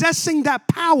of possessing that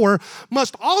power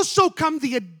must also come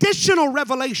the additional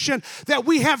revelation that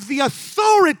we have the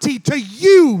authority to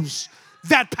use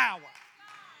that power.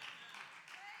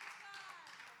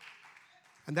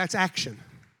 And that's action.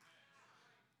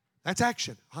 That's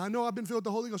action. I know I've been filled with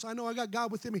the Holy Ghost. I know I got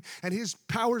God within me. And His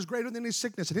power is greater than his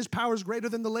sickness. And His power is greater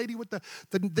than the lady with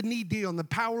the knee deal and the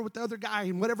power with the other guy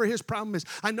and whatever his problem is.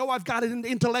 I know I've got it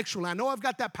intellectually. I know I've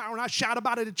got that power and I shout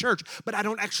about it at church. But I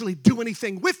don't actually do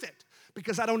anything with it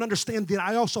because I don't understand that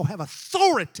I also have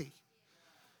authority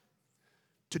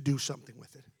to do something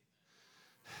with it.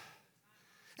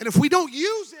 And if we don't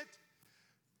use it,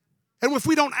 and if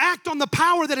we don't act on the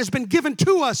power that has been given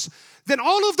to us, then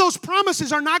all of those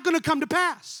promises are not going to come to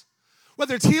pass.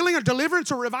 Whether it's healing or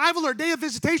deliverance or revival or day of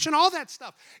visitation, all that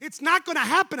stuff. It's not going to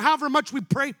happen however much we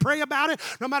pray about it,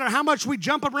 no matter how much we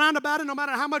jump around about it, no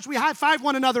matter how much we high-five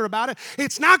one another about it.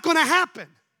 It's not going to happen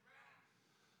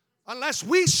unless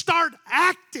we start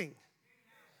acting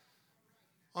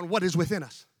on what is within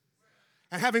us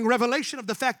and having revelation of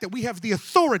the fact that we have the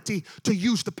authority to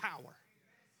use the power.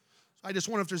 I just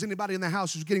wonder if there's anybody in the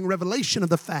house who's getting revelation of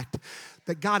the fact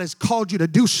that God has called you to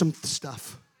do some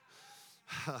stuff.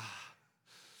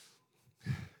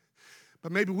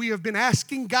 But maybe we have been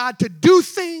asking God to do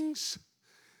things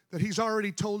that He's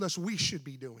already told us we should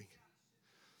be doing.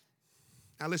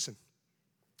 Now listen,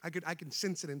 I can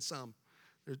sense it in some.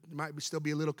 There might still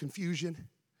be a little confusion.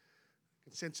 I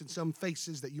can sense in some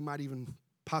faces that you might even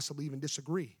possibly even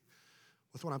disagree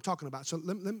with what I'm talking about. So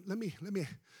let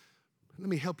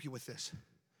me help you with this.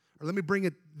 Or let me bring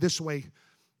it this way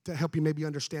to help you maybe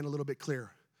understand a little bit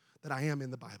clearer that I am in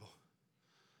the Bible.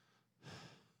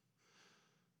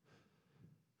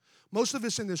 Most of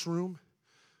us in this room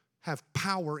have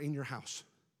power in your house,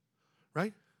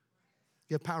 right?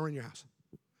 You have power in your house.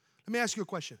 Let me ask you a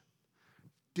question.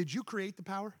 Did you create the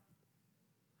power?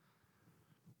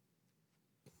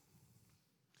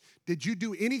 Did you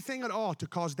do anything at all to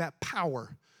cause that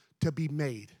power to be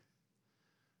made?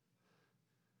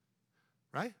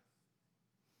 Right?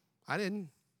 I didn't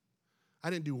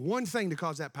do one thing to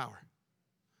cause that power.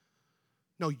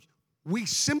 No, we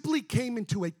simply came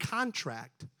into a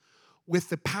contract with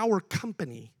the power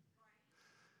company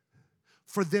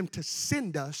for them to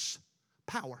send us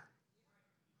power.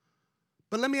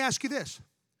 But let me ask you this.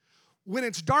 When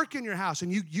it's dark in your house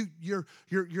and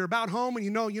you're about home and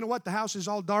you know what, the house is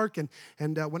all dark and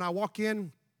when I walk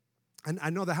in, and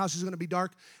I know the house is going to be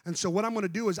dark. And so what I'm going to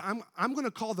do is I'm going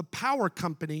to call the power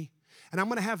company, and I'm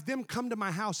going to have them come to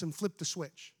my house and flip the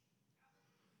switch.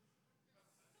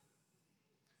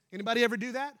 Anybody ever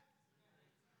do that?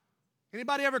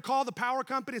 Anybody ever call the power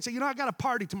company and say, I got a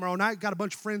party tomorrow night, got a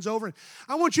bunch of friends over, and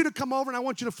I want you to come over, and I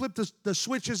want you to flip the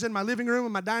switches in my living room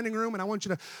and my dining room, and I want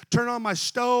you to turn on my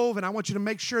stove, and I want you to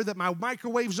make sure that my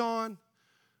microwave's on.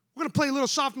 We're going to play a little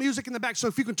soft music in the back, so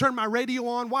if you can turn my radio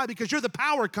on. Why? Because you're the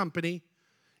power company,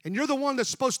 and you're the one that's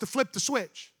supposed to flip the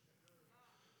switch.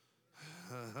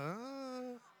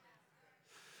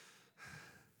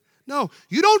 No,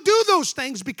 you don't do those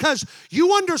things because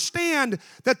you understand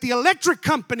that the electric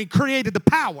company created the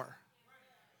power.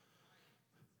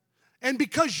 And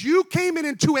because you came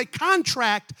into a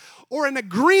contract or an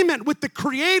agreement with the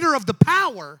creator of the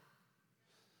power,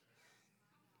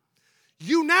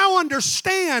 you now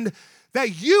understand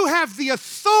that you have the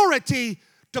authority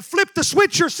to flip the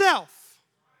switch yourself.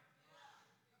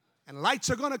 And lights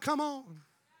are going to come on.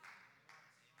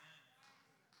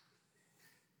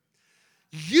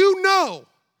 You know,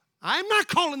 I'm not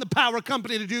calling the power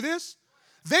company to do this.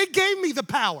 They gave me the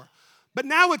power. But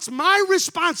now it's my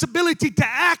responsibility to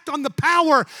act on the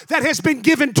power that has been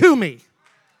given to me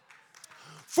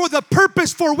for the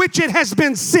purpose for which it has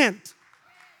been sent.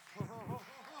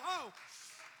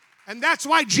 And that's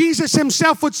why Jesus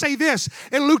Himself would say this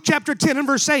in Luke chapter 10 and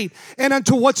verse 8. And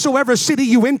unto whatsoever city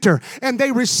you enter, and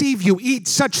they receive you, eat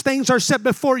such things are set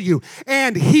before you,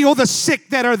 and heal the sick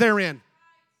that are therein.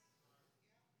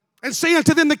 And say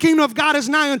unto them, the kingdom of God is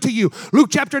nigh unto you. Luke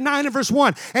chapter 9 and verse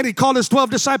 1. And He called His 12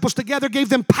 disciples together, gave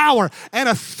them power and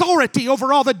authority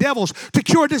over all the devils to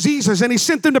cure diseases. And He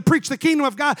sent them to preach the kingdom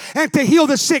of God and to heal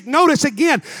the sick. Notice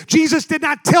again, Jesus did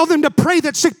not tell them to pray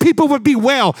that sick people would be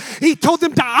well. He told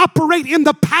them to operate in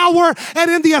the power and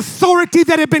in the authority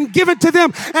that had been given to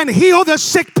them and heal the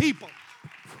sick people.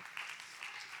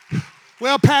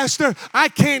 Well, Pastor, I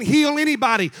can't heal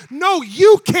anybody. No,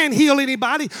 you can't heal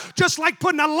anybody. Just like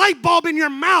putting a light bulb in your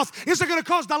mouth isn't going to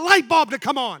cause the light bulb to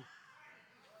come on.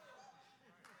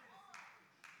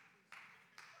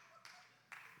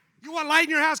 You want light in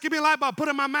your house? Give me a light bulb. Put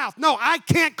it in my mouth. No, I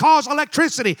can't cause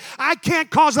electricity. I can't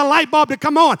cause a light bulb to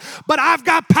come on. But I've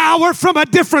got power from a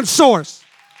different source.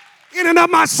 In and of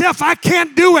myself, I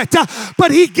can't do it.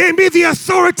 But he gave me the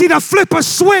authority to flip a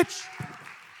switch.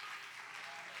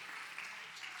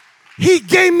 He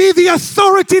gave me the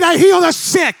authority to heal the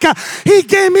sick. He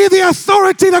gave me the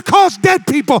authority to cause dead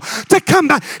people to come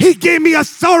back. He gave me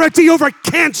authority over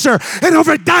cancer and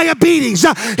over diabetes.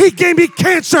 He gave me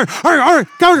cancer, or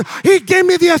he gave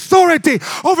me the authority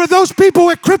over those people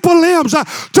with crippled limbs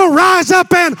to rise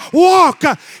up and walk.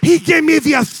 He gave me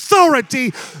the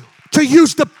authority to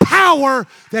use the power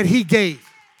that he gave.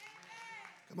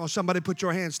 Come on, somebody put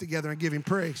your hands together and give him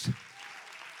praise.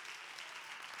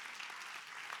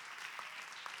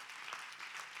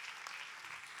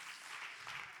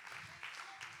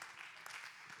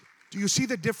 Do you see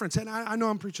the difference? And I know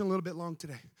I'm preaching a little bit long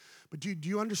today, but do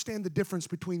you understand the difference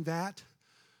between that,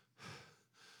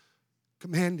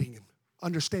 commanding, and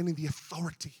understanding the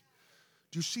authority?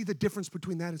 Do you see the difference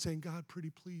between that and saying, God, pretty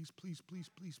please, please, please,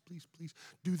 please, please, please,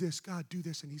 do this, God, do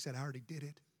this. And he said, I already did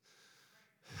it.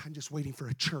 I'm just waiting for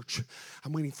a church.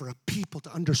 I'm waiting for a people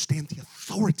to understand the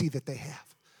authority that they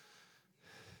have.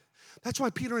 That's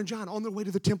why Peter and John, on their way to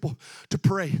the temple to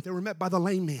pray, they were met by the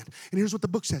lame man. And here's what the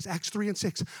book says, Acts 3 and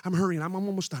 6. I'm hurrying. I'm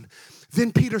almost done.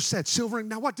 Then Peter said, silver and...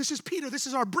 Now what? This is Peter. This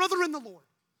is our brother in the Lord.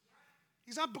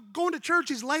 He's not going to church.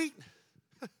 He's late.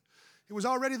 It was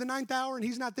already the 9th hour, and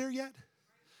he's not there yet.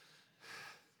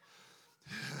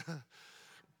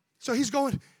 So he's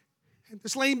going. And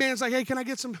this lame man's like, hey, can I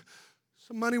get some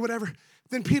money, whatever?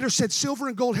 Then Peter said, silver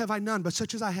and gold have I none, but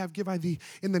such as I have give I thee.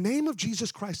 In the name of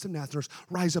Jesus Christ of Nazareth,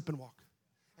 rise up and walk.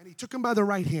 And he took him by the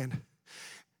right hand.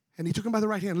 And he took him by the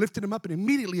right hand, lifted him up, and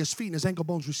immediately his feet and his ankle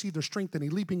bones received their strength. And he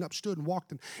leaping up stood and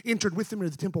walked and entered with him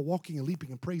into the temple, walking and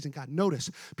leaping and praising God.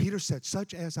 Notice, Peter said,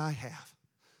 such as I have.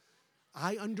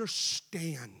 I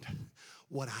understand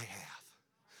what I have.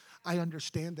 I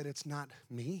understand that it's not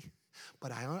me,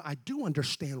 but I do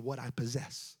understand what I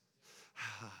possess.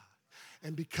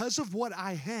 And because of what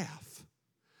I have,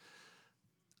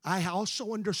 I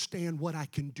also understand what I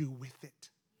can do with it.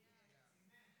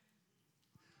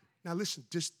 Now listen,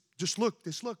 just look,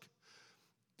 look.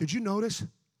 Did you notice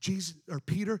Jesus or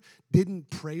Peter didn't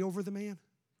pray over the man?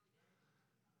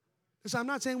 Listen, I'm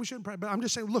not saying we shouldn't pray, but I'm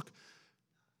just saying, look,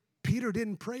 Peter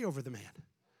didn't pray over the man.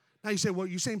 Now you say, well,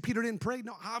 you're saying Peter didn't pray?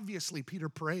 No, obviously Peter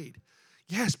prayed.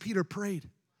 Yes, Peter prayed.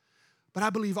 But I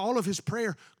believe all of his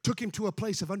prayer took him to a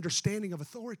place of understanding of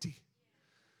authority.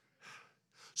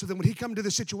 So that when he come to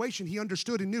the situation, he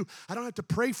understood and knew, I don't have to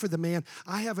pray for the man.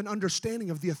 I have an understanding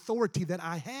of the authority that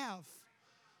I have.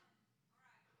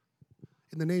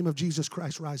 In the name of Jesus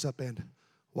Christ, rise up and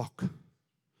walk.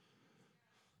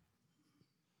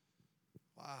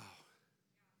 Wow.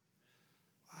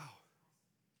 Wow.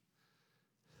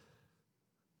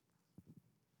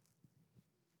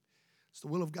 It's the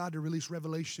will of God to release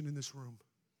revelation in this room.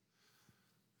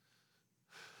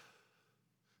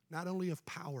 Not only of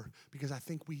power, because I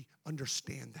think we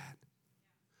understand that,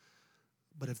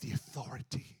 but of the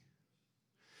authority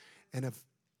and of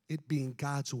it being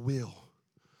God's will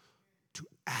to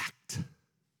act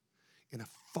in a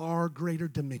far greater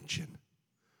dimension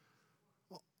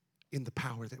in the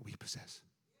power that we possess.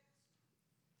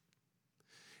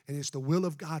 And it's the will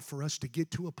of God for us to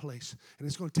get to a place, and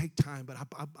it's going to take time, but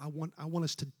I want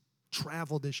us to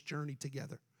travel this journey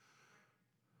together,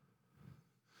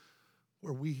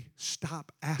 where we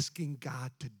stop asking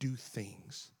God to do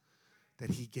things that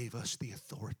He gave us the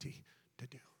authority to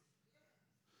do.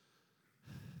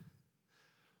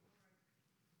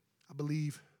 I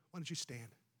believe, why don't you stand?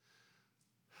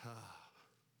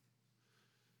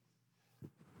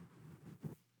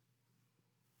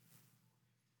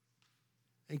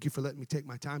 Thank you for letting me take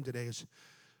my time today as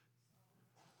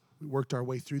we worked our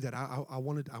way through that. I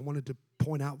wanted to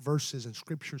point out verses and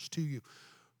scriptures to you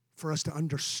for us to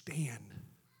understand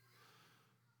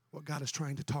what God is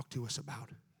trying to talk to us about.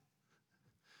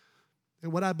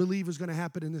 And what I believe is going to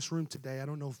happen in this room today, I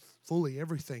don't know fully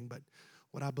everything, but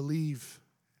what I believe,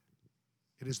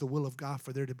 it is the will of God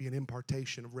for there to be an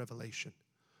impartation of revelation.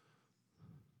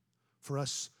 For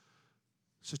us,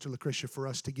 Sister Lucretia, for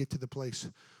us to get to the place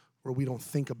where we don't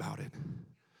think about it,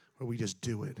 where we just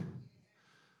do it.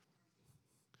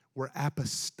 Where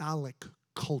apostolic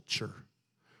culture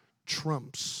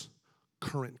trumps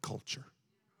current culture.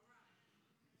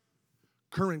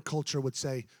 Current culture would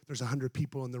say, there's 100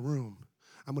 people in the room.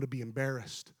 I'm going to be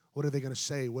embarrassed. What are they going to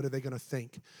say? What are they going to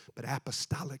think? But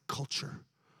apostolic culture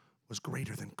was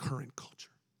greater than current culture.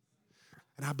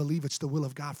 And I believe it's the will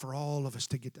of God for all of us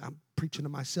to get, I'm preaching to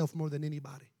myself more than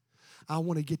anybody. I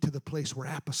want to get to the place where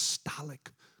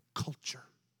apostolic culture,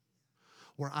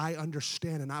 where I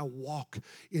understand and I walk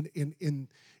in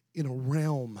a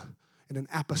realm, in an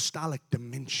apostolic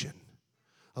dimension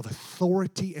of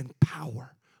authority and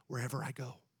power wherever I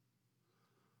go.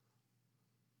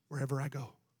 Wherever I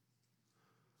go.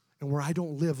 And where I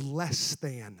don't live less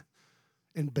than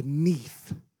and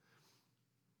beneath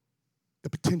the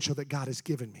potential that God has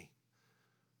given me.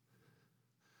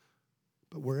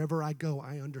 But wherever I go,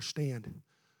 I understand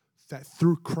that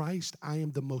through Christ, I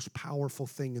am the most powerful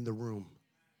thing in the room.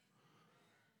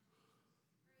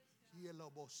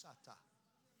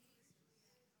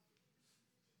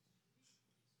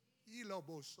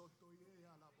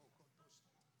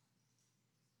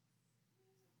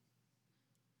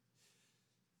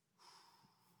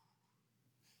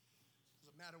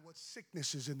 Doesn't matter what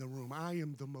sickness is in the room, I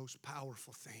am the most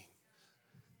powerful thing.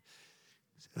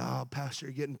 Oh, Pastor,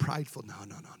 you're getting prideful. No.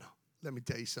 Let me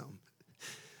tell you something.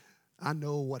 I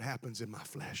know what happens in my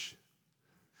flesh.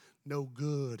 No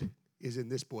good is in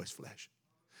this boy's flesh.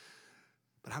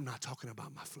 But I'm not talking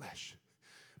about my flesh,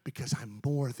 because I'm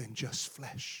more than just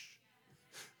flesh.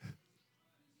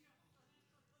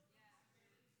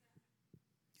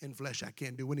 In flesh, I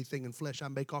can't do anything in flesh. I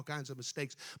make all kinds of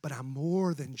mistakes, but I'm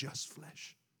more than just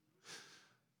flesh.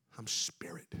 I'm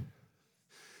spirit.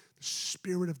 The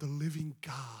Spirit of the living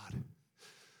God,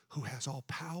 who has all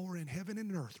power in heaven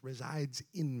and earth, resides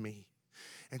in me.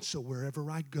 And so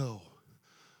wherever I go,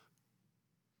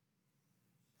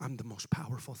 I'm the most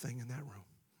powerful thing in that room.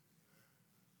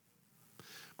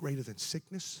 Greater than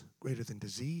sickness, greater than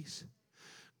disease,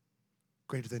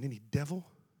 greater than any devil.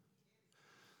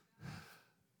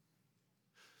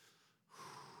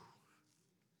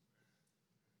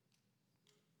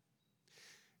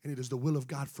 And it is the will of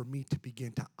God for me to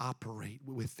begin to operate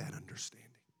with that understanding.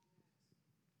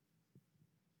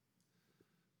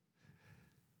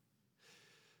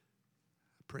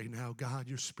 I pray now, God,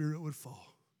 your Spirit would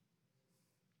fall.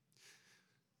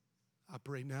 I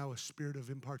pray now a spirit of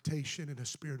impartation and a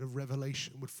spirit of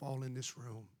revelation would fall in this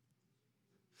room.